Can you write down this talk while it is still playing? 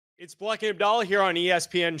It's Bleck and Abdalla here on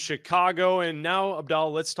ESPN Chicago. And now,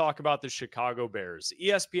 Abdalla, let's talk about the Chicago Bears.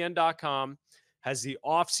 ESPN.com has the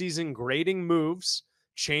offseason grading moves,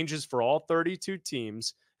 changes for all 32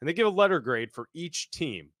 teams, and they give a letter grade for each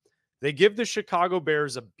team. They give the Chicago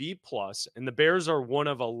Bears a B+, and the Bears are one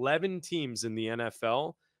of 11 teams in the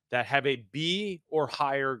NFL that have a B or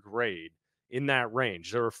higher grade in that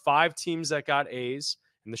range. There are 5 teams that got A's,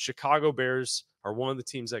 and the Chicago Bears are one of the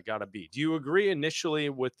teams that got a B. Do you agree initially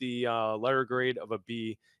with the letter grade of a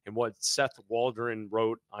B and what Seth Waldron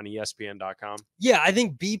wrote on ESPN.com? Yeah, I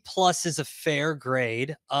think B+ is a fair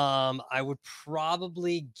grade. I would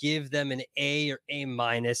probably give them an A or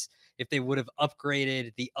A- if they would have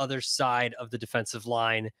upgraded the other side of the defensive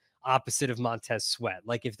line opposite of Montez Sweat.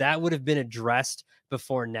 Like if that would have been addressed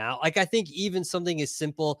before now, like I think even something as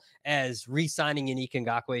simple as re-signing Yannick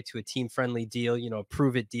Ngakoue to a team-friendly deal, a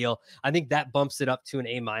prove-it deal, I think that bumps it up to an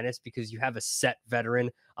A- because you have a set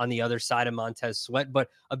veteran on the other side of Montez Sweat. But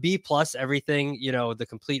a B+, everything, the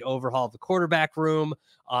complete overhaul of the quarterback room,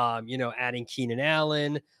 adding Keenan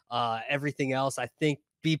Allen, everything else, I think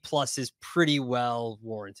B+ is pretty well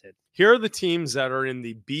warranted. Here are the teams that are in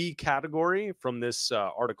the B category from this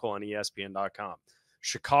article on ESPN.com.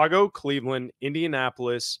 Chicago, Cleveland,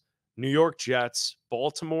 Indianapolis, New York Jets,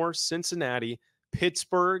 Baltimore, Cincinnati,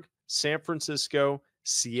 Pittsburgh, San Francisco,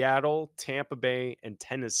 Seattle, Tampa Bay, and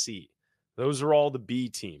Tennessee. Those are all the B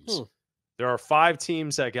teams. There are 5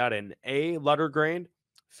 teams that got an A letter grade: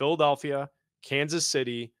 Philadelphia, Kansas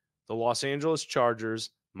City, the Los Angeles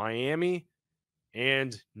Chargers, Miami,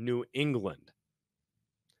 and New England.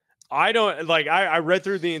 I don't like, I read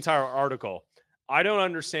through the entire article. I don't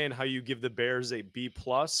understand how you give the Bears a B+,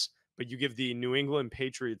 but you give the New England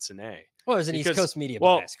Patriots an A. Well, there's an East Coast media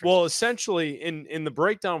bias. Well, essentially in the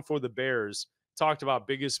breakdown for the Bears, talked about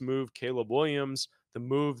biggest move, Caleb Williams. The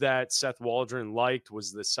move that Seth Waldron liked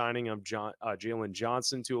was the signing of Jalen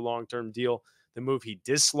Johnson to a long-term deal. The move he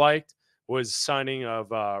disliked was signing of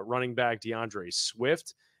running back DeAndre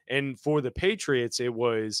Swift. And for the Patriots, it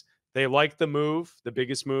was they liked the move, the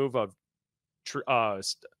biggest move of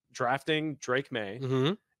drafting Drake May.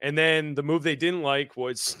 Mm-hmm. And then the move they didn't like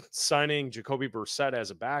was signing Jacoby Brissett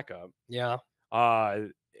as a backup. Yeah.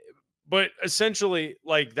 But essentially,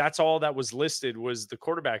 like, that's all that was listed was the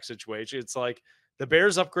quarterback situation. It's like the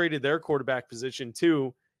Bears upgraded their quarterback position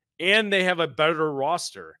too, and they have a better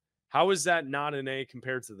roster. How is that not an A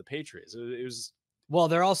compared to the Patriots? It was well,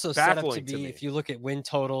 they're also set up to be, me. if you look at win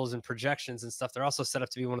totals and projections and stuff, they're also set up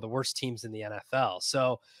to be one of the worst teams in the NFL.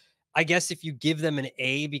 So I guess if you give them an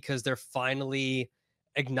A because they're finally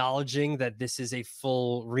acknowledging that this is a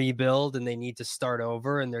full rebuild and they need to start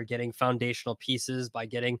over, and they're getting foundational pieces by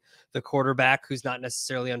getting the quarterback who's not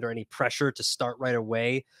necessarily under any pressure to start right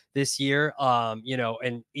away this year.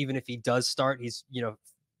 And even if he does start, he's,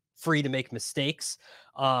 free to make mistakes.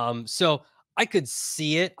 So I could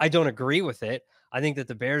see it. I don't agree with it. I think that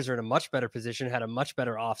the Bears are in a much better position, had a much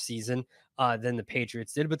better offseason than the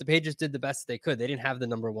Patriots did, but the Patriots did the best they could. They didn't have the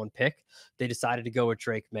number 1 pick. They decided to go with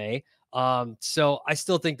Drake May. So I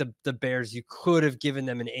still think the Bears, you could have given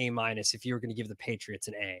them an A- if you were going to give the Patriots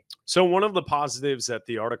an A. So one of the positives that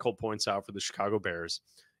the article points out for the Chicago Bears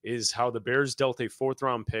is how the Bears dealt a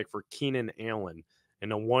 4th-round pick for Keenan Allen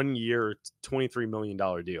in a 1-year, $23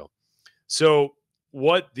 million deal. So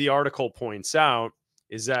what the article points out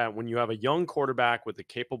is that when you have a young quarterback with a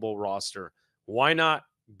capable roster, why not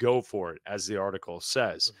go for it, as the article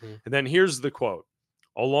says? Mm-hmm. And then here's the quote.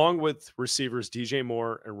 Along with receivers DJ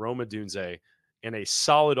Moore and Rome Odunze and a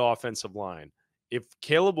solid offensive line, if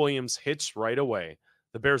Caleb Williams hits right away,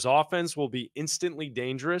 the Bears offense will be instantly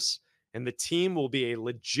dangerous and the team will be a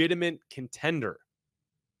legitimate contender.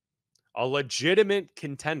 A legitimate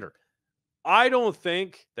contender. I don't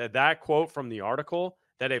think that quote from the article,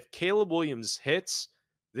 that if Caleb Williams hits,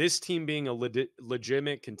 this team being a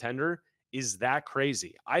legitimate contender, is that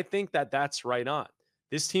crazy. I think that that's right on.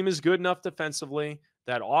 This team is good enough defensively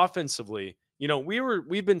that offensively,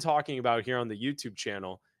 we've been talking about here on the YouTube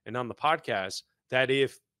channel and on the podcast that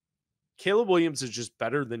if Caleb Williams is just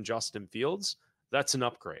better than Justin Fields, that's an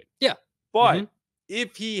upgrade. Yeah. But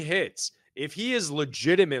if he hits, if he is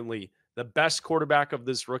legitimately the best quarterback of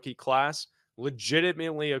this rookie class,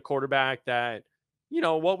 legitimately a quarterback that,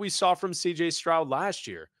 what we saw from CJ Stroud last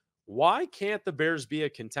year, why can't the Bears be a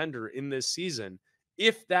contender in this season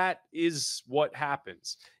if that is what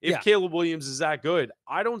happens? If Caleb Williams is that good,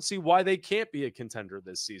 I don't see why they can't be a contender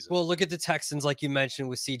this season. Well, look at the Texans, like you mentioned,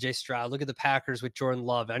 with CJ Stroud. Look at the Packers with Jordan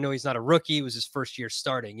Love. I know he's not a rookie. It was his first year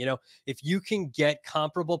starting. If you can get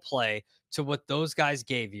comparable play to what those guys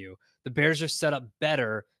gave you, the Bears are set up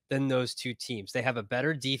better than those two teams. They have a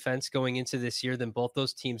better defense going into this year than both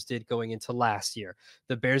those teams did going into last year.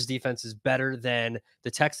 The Bears defense is better than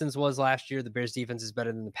the Texans was last year. The Bears defense is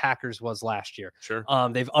better than the Packers was last year. Sure.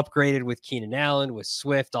 They've upgraded with Keenan Allen, with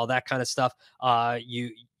Swift, all that kind of stuff.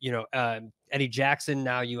 Eddie Jackson,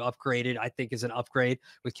 now you upgraded, I think is an upgrade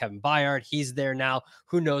with Kevin Byard. He's there now.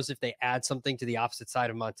 Who knows if they add something to the opposite side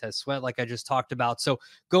of Montez Sweat, like I just talked about. So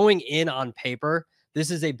going in on paper, this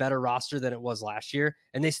is a better roster than it was last year.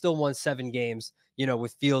 And they still won 7 games,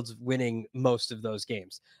 with Fields winning most of those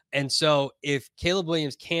games. And so if Caleb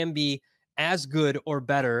Williams can be as good or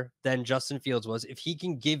better than Justin Fields was, if he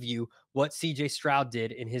can give you what CJ Stroud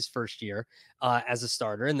did in his first year as a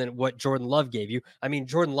starter, and then what Jordan Love gave you. I mean,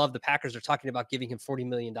 Jordan Love, the Packers are talking about giving him $40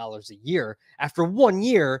 million a year after 1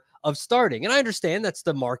 year of starting. And I understand that's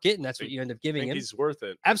the market and that's what you end up giving him. He's worth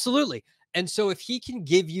it. Absolutely. And so if he can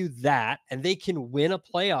give you that and they can win a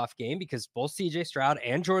playoff game, because both CJ Stroud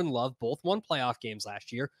and Jordan Love both won playoff games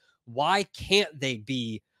last year, why can't they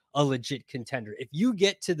be a legit contender? If you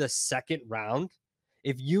get to the second round,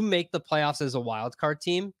 if you make the playoffs as a wild card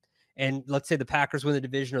team, and let's say the Packers win the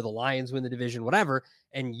division or the Lions win the division, whatever,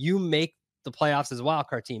 and you make the playoffs as a wild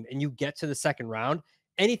card team and you get to the second round,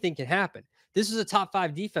 anything can happen. This was a top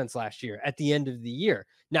 5 defense last year at the end of the year.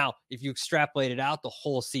 Now, if you extrapolate it out the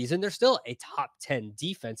whole season, they're still a top 10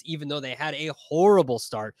 defense, even though they had a horrible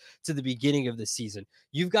start to the beginning of the season.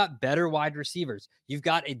 You've got better wide receivers. You've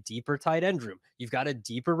got a deeper tight end room. You've got a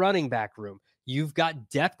deeper running back room. You've got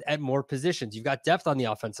depth at more positions. You've got depth on the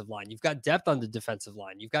offensive line. You've got depth on the defensive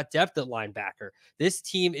line. You've got depth at linebacker. This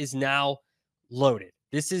team is now loaded.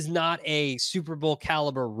 This is not a Super Bowl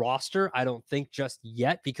caliber roster, I don't think, just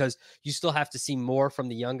yet, because you still have to see more from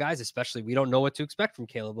the young guys, especially we don't know what to expect from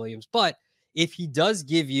Caleb Williams. But if he does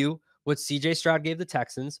give you what CJ Stroud gave the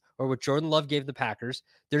Texans or what Jordan Love gave the Packers,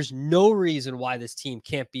 there's no reason why this team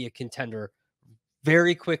can't be a contender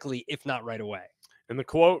very quickly, if not right away. And the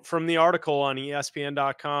quote from the article on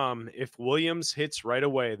ESPN.com, if Williams hits right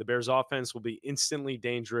away, the Bears offense will be instantly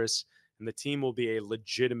dangerous and the team will be a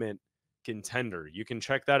legitimate contender. You can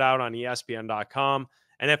check that out on ESPN.com.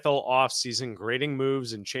 NFL offseason grading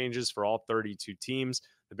moves and changes for all 32 teams.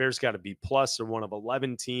 The Bears got a B+. They're one of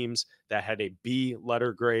 11 teams that had a B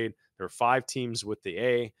letter grade. There are 5 teams with the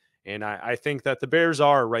A. And I think that the Bears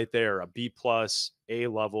are right there, a B+, A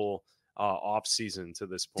level offseason to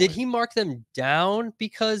this point. Did he mark them down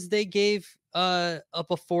because they gave up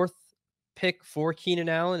a 4th pick for Keenan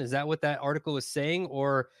Allen? Is that what that article was saying,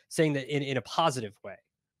 or saying that in a positive way?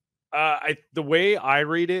 The way I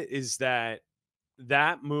read it is that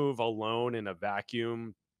move alone in a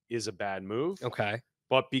vacuum is a bad move. Okay.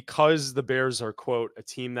 But because the Bears are, quote, a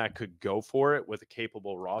team that could go for it with a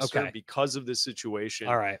capable roster, because of the situation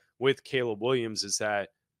with Caleb Williams, is that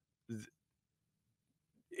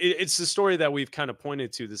it's the story that we've kind of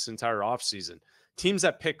pointed to this entire offseason. Teams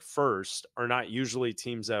that pick first are not usually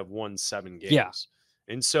teams that have won 7 games. Yeah.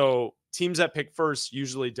 And so teams that pick first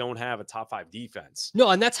usually don't have a top 5 defense. No,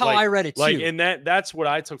 and that's how I read it too. And that's what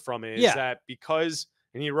I took from it, is that because,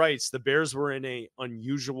 and he writes, the Bears were in a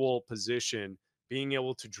unusual position being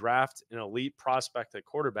able to draft an elite prospect at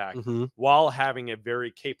quarterback while having a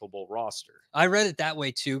very capable roster. I read it that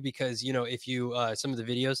way too, because, if you, some of the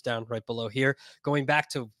videos down right below here, going back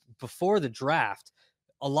to before the draft,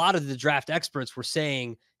 a lot of the draft experts were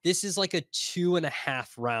saying this is like a 2.5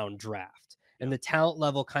 round draft and the talent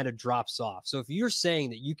level kind of drops off. So if you're saying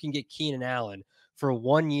that you can get Keenan Allen for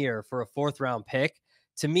 1 year for a 4th round pick,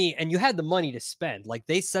 to me, and you had the money to spend, like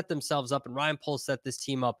they set themselves up, and Ryan Poles set this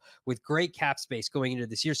team up with great cap space going into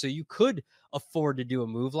this year. So you could afford to do a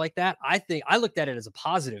move like that. I think I looked at it as a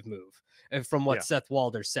positive move from what Seth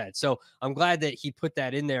Walder said. So I'm glad that he put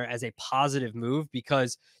that in there as a positive move,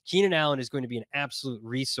 because Keenan Allen is going to be an absolute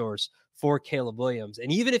resource for Caleb Williams.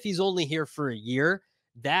 And even if he's only here for a year,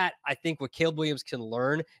 that I think what Caleb Williams can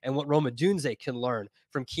learn and what Roma Dunze can learn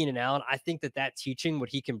from Keenan Allen, I think that teaching, what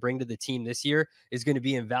he can bring to the team this year, is going to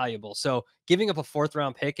be invaluable. So giving up a 4th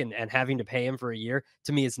round pick and having to pay him for a year,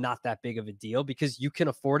 to me, is not that big of a deal, because you can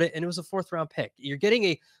afford it. And it was a 4th round pick. You're getting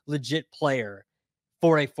a legit player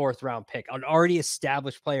for a 4th round pick, an already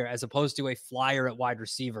established player, as opposed to a flyer at wide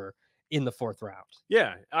receiver in the 4th round.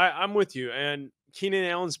 Yeah, I'm with you. And Keenan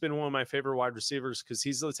Allen's been one of my favorite wide receivers because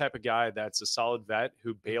he's the type of guy that's a solid vet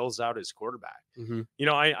who bails out his quarterback.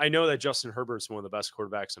 I know that Justin Herbert's one of the best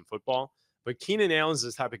quarterbacks in football, but Keenan Allen's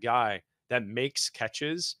the type of guy that makes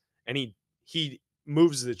catches and he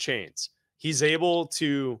moves the chains. He's able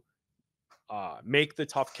to make the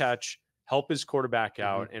tough catch, help his quarterback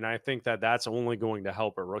out, and I think that that's only going to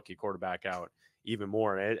help a rookie quarterback out even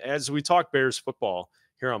more. And as we talk Bears football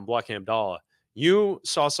here on Bleck and Abdalla, You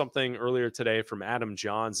saw something earlier today from Adam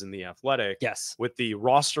Johns in The Athletic Yes. with the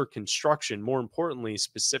roster construction, more importantly,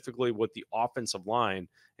 specifically with the offensive line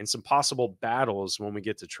and some possible battles when we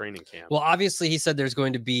get to training camp. Well, obviously, he said there's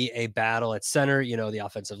going to be a battle at center. You know, the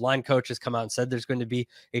offensive line coach has come out and said there's going to be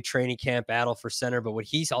a training camp battle for center. But what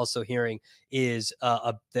he's also hearing is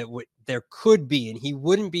there could be, and he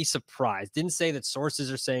wouldn't be surprised. Didn't say that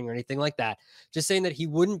sources are saying or anything like that. Just saying that he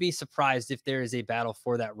wouldn't be surprised if there is a battle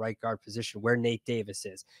for that right guard position where Nate Davis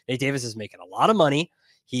is. Nate Davis is making a lot of money.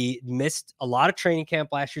 He missed a lot of training camp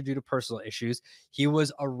last year due to personal issues. He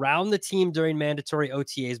was around the team during mandatory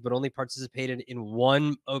OTAs, but only participated in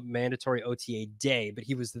one mandatory OTA day. But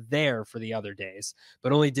he was there for the other days,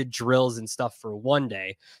 but only did drills and stuff for one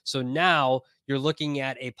day. So now you're looking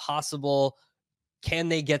at a possible, can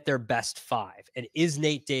they get their best five? And is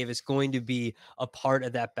Nate Davis going to be a part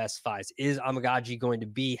of that best five? Is Amagaji going to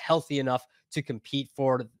be healthy enough to compete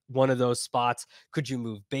for one of those spots? Could you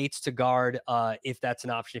move Bates to guard if that's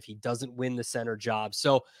an option, if he doesn't win the center job?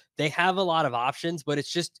 So they have a lot of options, but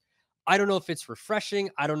it's just, I don't know if it's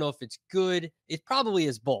refreshing. I don't know if it's good. It probably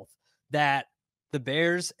is both, that the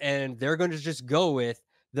Bears, and they're going to just go with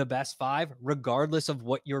the best five, regardless of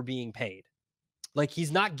what you're being paid. Like,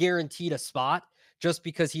 he's not guaranteed a spot just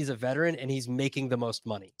because he's a veteran and he's making the most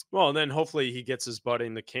money. Well, and then hopefully he gets his butt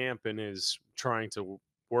in the camp and is trying to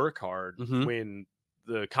work hard when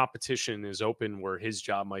the competition is open where his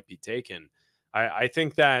job might be taken. I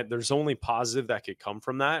think that there's only positive that could come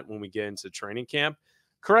from that when we get into training camp.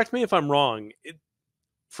 Correct me if I'm wrong.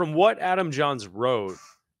 From what Adam Johns wrote,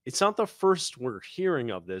 it's not the first we're hearing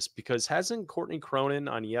of this, because hasn't Courtney Cronin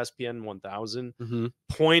on ESPN 1000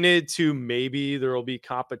 pointed to maybe there will be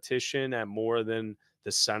competition at more than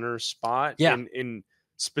the center spot? Yeah. In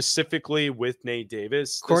specifically with Nate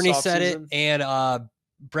Davis. Courtney said it, and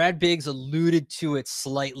Brad Biggs alluded to it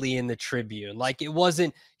slightly in the Tribune. Like, it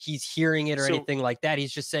wasn't he's hearing it or anything like that.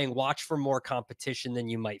 He's just saying, watch for more competition than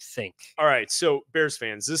you might think. All right. So Bears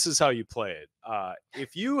fans, this is how you play it.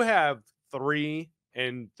 If you have three,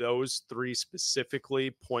 and those three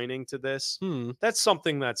specifically pointing to this, that's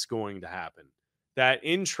something that's going to happen. That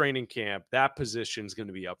in training camp, that position is going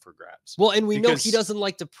to be up for grabs. Well, and we know he doesn't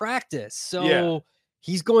like to practice, so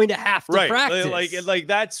he's going to have to practice. Like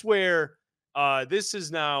that's where this is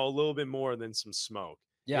now a little bit more than some smoke.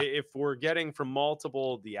 Yeah. If we're getting from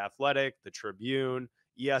multiple, The Athletic, the Tribune,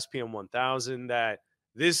 ESPN 1000, that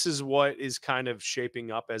this is what is kind of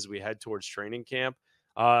shaping up as we head towards training camp,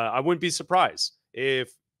 I wouldn't be surprised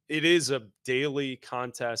if it is a daily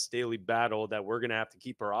contest, daily battle that we're going to have to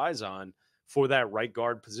keep our eyes on for that right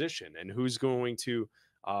guard position, and who's going to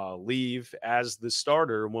leave as the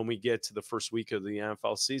starter when we get to the first week of the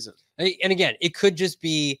NFL season. And again, it could just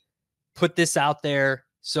be put this out there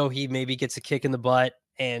so he maybe gets a kick in the butt,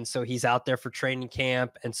 and so he's out there for training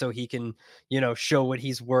camp, and so he can, show what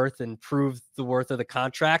he's worth and prove the worth of the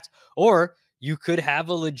contract. Or you could have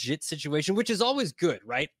a legit situation, which is always good,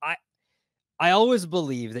 right? I always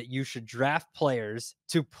believe that you should draft players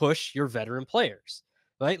to push your veteran players,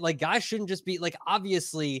 right? Like, guys shouldn't just be like,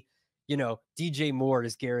 obviously, DJ Moore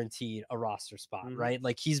is guaranteed a roster spot, right?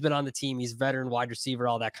 Like, he's been on the team, he's veteran wide receiver,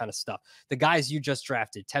 all that kind of stuff. The guys you just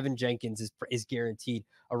drafted, Tevin Jenkins is guaranteed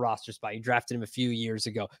a roster spot. You drafted him a few years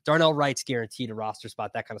ago. Darnell Wright's guaranteed a roster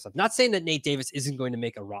spot, that kind of stuff. Not saying that Nate Davis isn't going to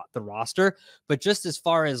make the roster, but just as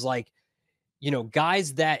far as like,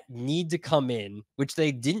 guys that need to come in, which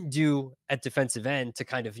they didn't do at defensive end to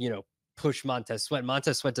kind of, push Montez Sweat.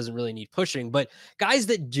 Montez Sweat doesn't really need pushing, but guys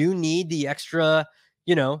that do need the extra,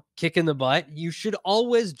 kick in the butt, you should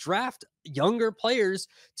always draft younger players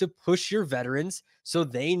to push your veterans so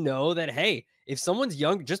they know that, hey, if someone's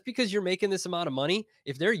young, just because you're making this amount of money,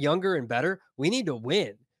 if they're younger and better, we need to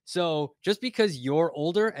win. So just because you're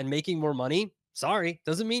older and making more money, sorry,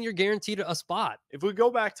 doesn't mean you're guaranteed a spot. If we go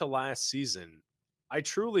back to last season, I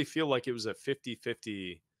truly feel like it was a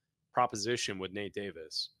 50-50 proposition with Nate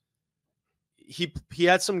Davis. He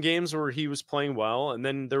had some games where he was playing well, and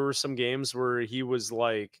then there were some games where he was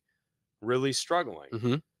like really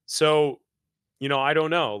struggling. So, I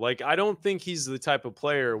don't know. Like, I don't think he's the type of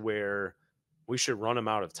player where we should run him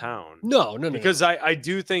out of town. No. Because I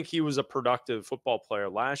do think he was a productive football player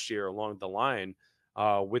last year along the line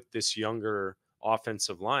with this younger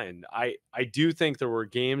offensive line. I do think there were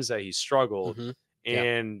games that he struggled,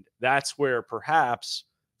 and that's where perhaps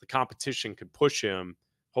the competition could push him.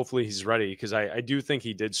 Hopefully he's ready, because I do think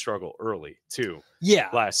he did struggle early too.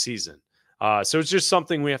 Last season. So it's just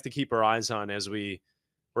something we have to keep our eyes on as we're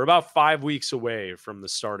about 5 weeks away from the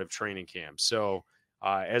start of training camp. So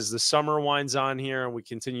As the summer winds on here and we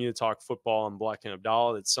continue to talk football and Bleck and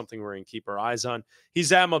Abdalla, that's something we're going to keep our eyes on.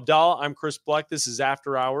 He's Adam Abdalla. I'm Chris Bleck. This is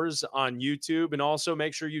After Hours on YouTube. And also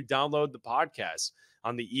make sure you download the podcast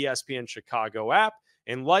on the ESPN Chicago app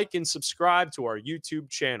and like and subscribe to our YouTube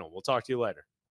channel. We'll talk to you later.